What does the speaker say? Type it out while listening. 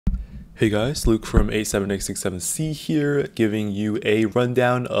Hey guys, Luke from 87867C here, giving you a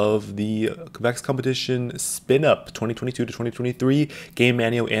rundown of the VEX competition Spin Up 2022 to 2023 game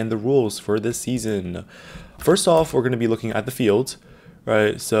manual and the rules for this season. First off, we're going to be looking at the field,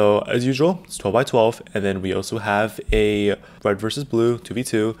 right? So as usual, it's 12 by 12, and then we also have a red versus blue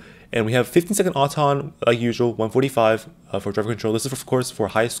 2v2, and we have 15-second auton like usual, 145 for driver control. This is of course for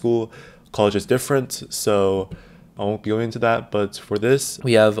high school. College is different, so I won't be going into that. But for this,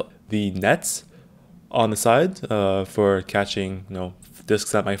 we have the nets on the side for catching,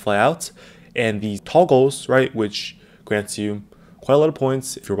 discs that might fly out, and the toggles, right, which grants you quite a lot of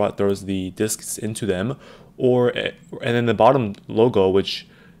points if your bot throws the discs into them, and then the bottom logo, which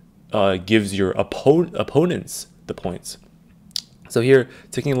gives your opponents the points. So here,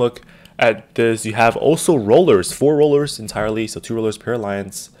 taking a look at this, you have also rollers, 4 rollers entirely, so 2 rollers per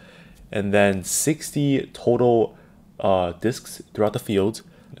alliance, and then 60 total discs throughout the field.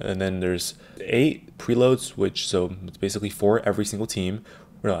 And then there's 8 preloads, so it's basically 4 every single team.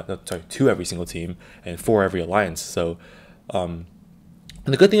 Or no, sorry, 2 every single team and 4 every alliance. So, and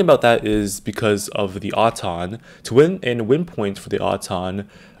the good thing about that is because of the auton, to win points for the auton,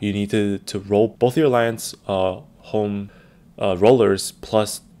 you need to roll both your alliance home rollers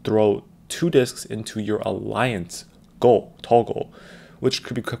plus throw 2 discs into your alliance toggle, which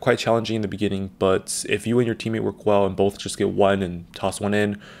could be quite challenging in the beginning. But if you and your teammate work well and both just get one and toss one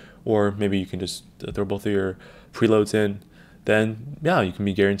in, or maybe you can just throw both of your preloads in, then yeah, you can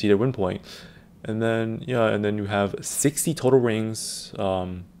be guaranteed a win point. And then you have 60 total rings,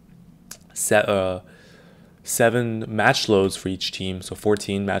 7 match loads for each team, so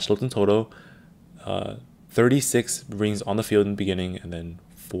 14 match loads in total, 36 rings on the field in the beginning, and then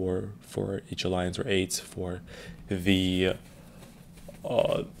 4 for each alliance, or 8 for the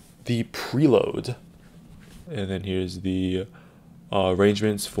preload. And then here's the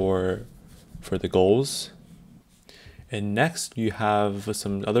arrangements for the goals. And next you have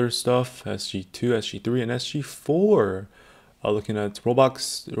some other stuff: SG2, SG3, and SG4. Looking at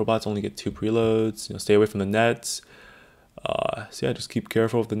robots only get 2 preloads. Stay away from the nets. So yeah, just keep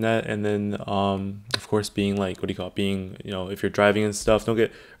careful with the net. And then of course, being like, if you're driving and stuff,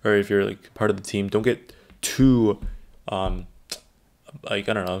 if you're like part of the team, don't get too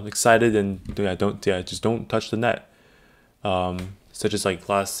excited, and just don't touch the net. Such as like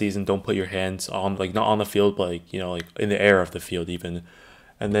last season, don't put your hands on, not on the field, but in the air of the field even.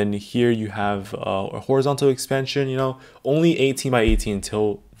 And then here you have a horizontal expansion, only 18 by 18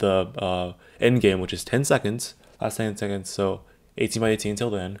 until the end game, which is 10 seconds, last 10 seconds. So 18 by 18 until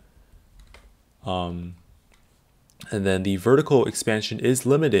then. And then the vertical expansion is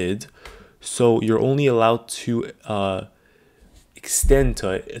limited, so you're only allowed to extend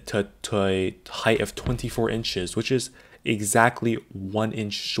to a height of 24 inches, which is exactly 1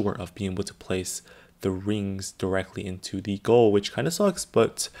 inch short of being able to place the rings directly into the goal, which kind of sucks,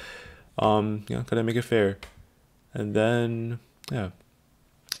 but gotta make it fair. And then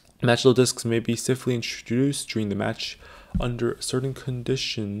match load discs may be safely introduced during the match under certain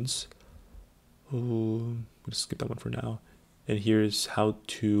conditions. We'll just skip that one for now. And here's how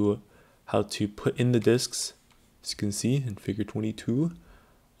to put in the discs, as you can see in figure 22.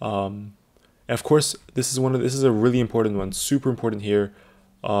 And of course, this is a really important one, super important here.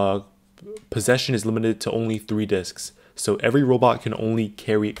 Possession is limited to only 3 discs, so every robot can only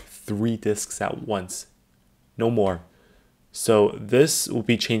carry 3 discs at once, no more. So this will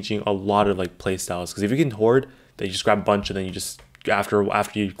be changing a lot of play styles, because if you can hoard, then you just grab a bunch, and then you just after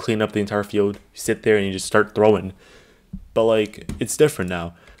you clean up the entire field, you sit there and you just start throwing. But it's different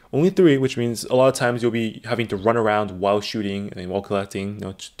now. Only 3, which means a lot of times you'll be having to run around while shooting and then while collecting,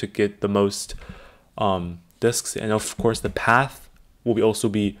 to get the most discs. And of course, the path will also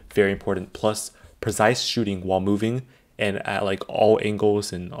be very important. Plus, precise shooting while moving and at all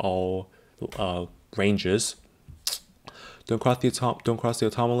angles and all ranges. Don't cross the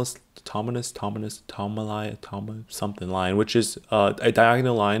something line, which is a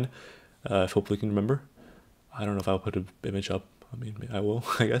diagonal line. Hopefully you can remember. I don't know if I'll put an image up. I mean, I will,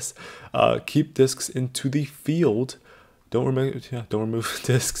 I guess. Keep discs into the field. Don't remove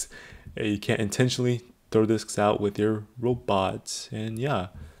discs. You can't intentionally throw discs out with your robots. And yeah.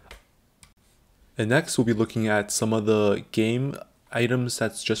 And next we'll be looking at some of the game items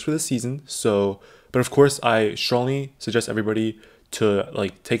that's just for the season. But of course, I strongly suggest everybody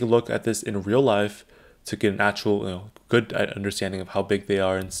to take a look at this in real life to get an actual good understanding of how big they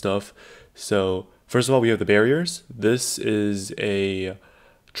are and stuff. So first of all, we have the barriers. This is a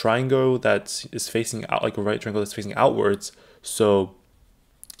triangle that is facing out, a right triangle that's facing outwards. So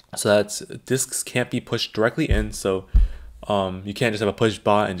that discs can't be pushed directly in. So You can't just have a push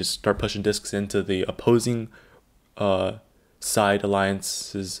bot and just start pushing discs into the opposing side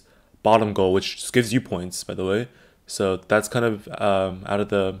alliance's bottom goal, which just gives you points, by the way. So that's kind of out of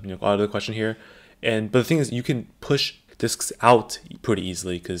the question here. But the thing is, you can push discs out pretty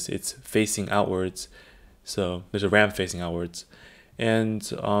easily because it's facing outwards. So there's a ramp facing outwards,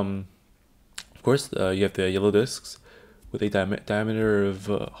 and of course you have the yellow discs with a diameter of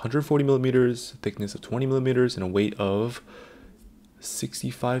 140 millimeters, thickness of 20 millimeters, and a weight of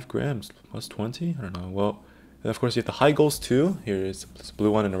 65 grams plus 20. I don't know. Well, and of course you have the high goals too. Here is a blue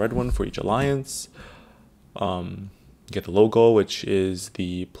one and a red one for each alliance. You get the low goal, which is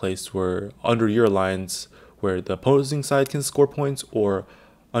the place where under your alliance where the opposing side can score points, or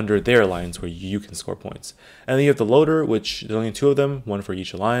under their alliance where you can score points. And then you have the loader, which there's only 2 of them, one for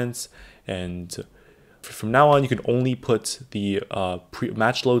each alliance. And from now on, you can only put the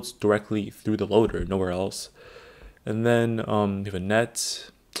match loads directly through the loader, nowhere else. And then you have a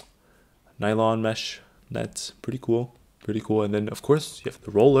net, nylon mesh net, pretty cool. And then of course you have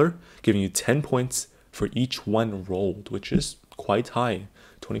the roller, giving you 10 points for each one rolled, which is quite high,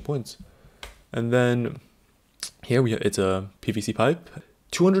 20 points. And then here it's a PVC pipe,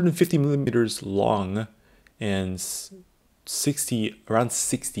 250 millimeters long and around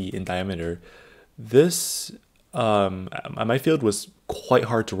 60 in diameter. This at my field was quite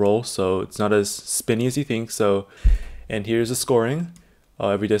hard to roll, so it's not as spinny as you think. So, and here's the scoring.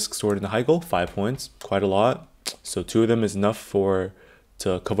 Every disc scored in the high goal, 5 points, quite a lot. So 2 of them is enough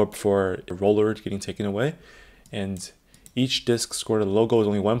to cover up for a roller getting taken away. And each disc scored at the low goal is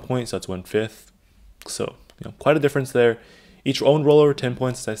only 1 point, so that's 1/5. So quite a difference there. Each own roller, 10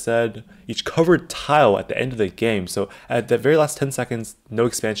 points, as I said. Each covered tile at the end of the game. So at the very last 10 seconds, no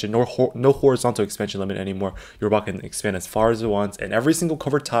expansion, no horizontal expansion limit anymore. Your robot can expand as far as it wants, and every single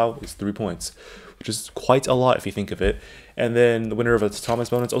covered tile is 3 points, which is quite a lot if you think of it. And then the winner of a Thomas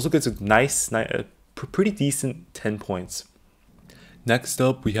bonus also gets a pretty decent 10 points. Next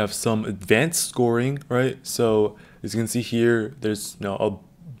up, we have some advanced scoring, right? So as you can see here, there's a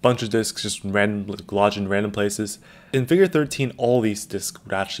bunch of discs just lodged in random places. In figure 13, all these discs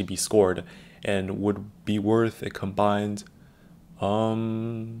would actually be scored and would be worth a combined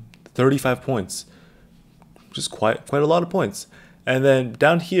 35 points, which is quite a lot of points. And then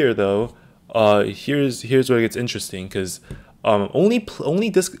down here though, here's where it gets interesting, because only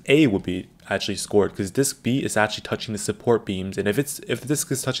disc A would be actually scored, because disc B is actually touching the support beams, and if the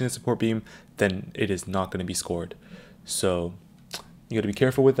disc is touching the support beam, then it is not going to be scored. So you got to be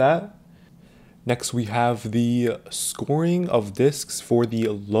careful with that. Next, we have the scoring of discs for the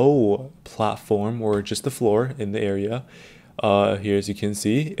low platform, or just the floor in the area. Here, as you can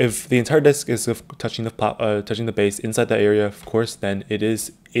see, if the entire disc is touching the base inside that area, of course, then it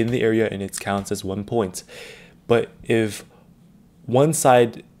is in the area and it counts as 1 point. But if one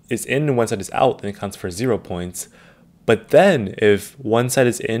side is in and one side is out, then it counts for 0 points. But then if one side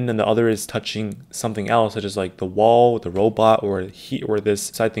is in and the other is touching something else, such as like the wall, the robot, or this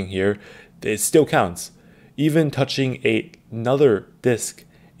side thing here, it still counts. Even touching another disc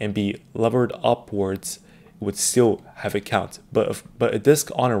and be levered upwards would still have it count. But a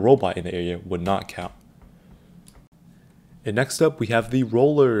disc on a robot in the area would not count. And next up, we have the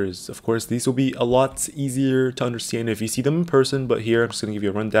rollers. Of course, these will be a lot easier to understand if you see them in person, but here I'm just going to give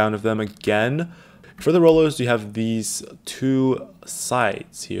you a rundown of them again. For the rollers, you have these 2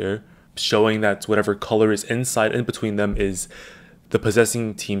 sides here, showing that whatever color is inside and between them is the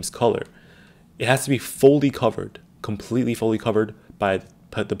possessing team's color. It has to be fully covered, completely fully covered by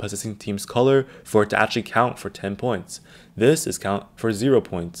the possessing team's color for it to actually count for 10 points. This is count for 0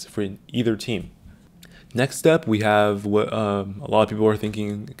 points for either team. Next up, we have what a lot of people are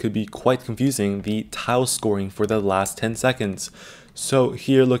thinking could be quite confusing, the tile scoring for the last 10 seconds. So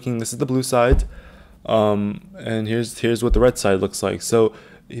here this is the blue side, and here's what the red side looks like. So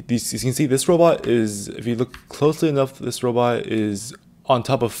you can see this robot is, if you look closely enough, this robot is on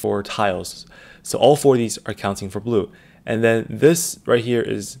top of 4 tiles. So all 4 of these are counting for blue. And then this right here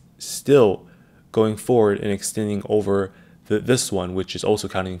is still going forward and extending over this one, which is also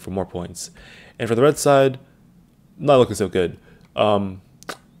counting for more points. And for the red side, not looking so good.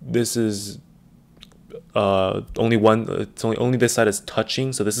 This is only this side is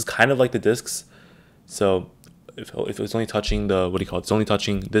touching, so this is kind of like the discs. So if it's only touching it's only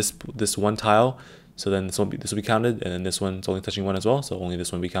touching this one tile, so then this will be counted, and then this one's only touching one as well, so only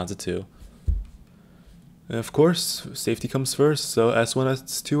this one will be counted too. And of course, safety comes first, so S1,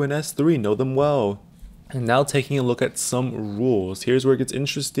 S2, and S3, know them well. And now taking a look at some rules. Here's where it gets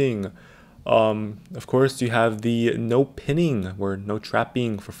interesting. Of course, you have the no pinning, or no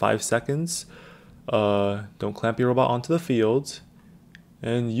trapping for 5 seconds. don't clamp your robot onto the field,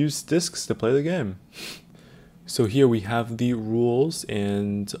 and use discs to play the game. So here we have the rules,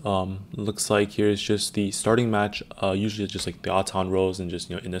 and looks like here's just the starting match. Usually it's just like the odds-on rules and just,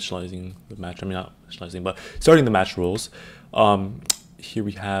 you know, initializing the match. I mean, not initializing, but starting the match rules. Here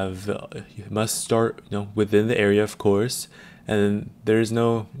we have you must start, you know, within the area, of course, and there's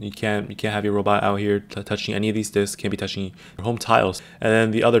no, you can't have your robot out here touching any of these discs. Can't be touching your home tiles, and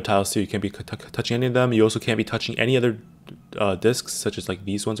then the other tiles too. You can't be touching any of them. You also can't be touching any other discs, such as like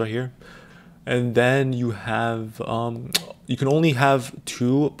these ones right here. And then you have you can only have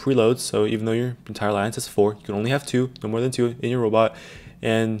 2 preloads. So even though your entire line says 4, you can only have 2, no more than 2 in your robot.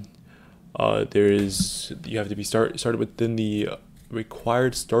 And you have to be started within the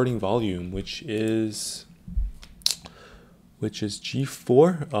required starting volume, which is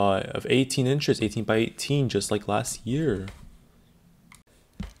G4 of 18 inches, 18 by 18, just like last year.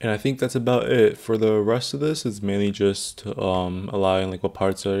 And I think that's about it. For the rest of this, it's mainly just allowing like what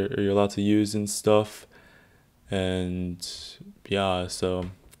parts are you allowed to use and stuff. And yeah, so,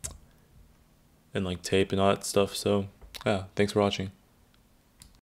 and like tape and all that stuff. So yeah, thanks for watching.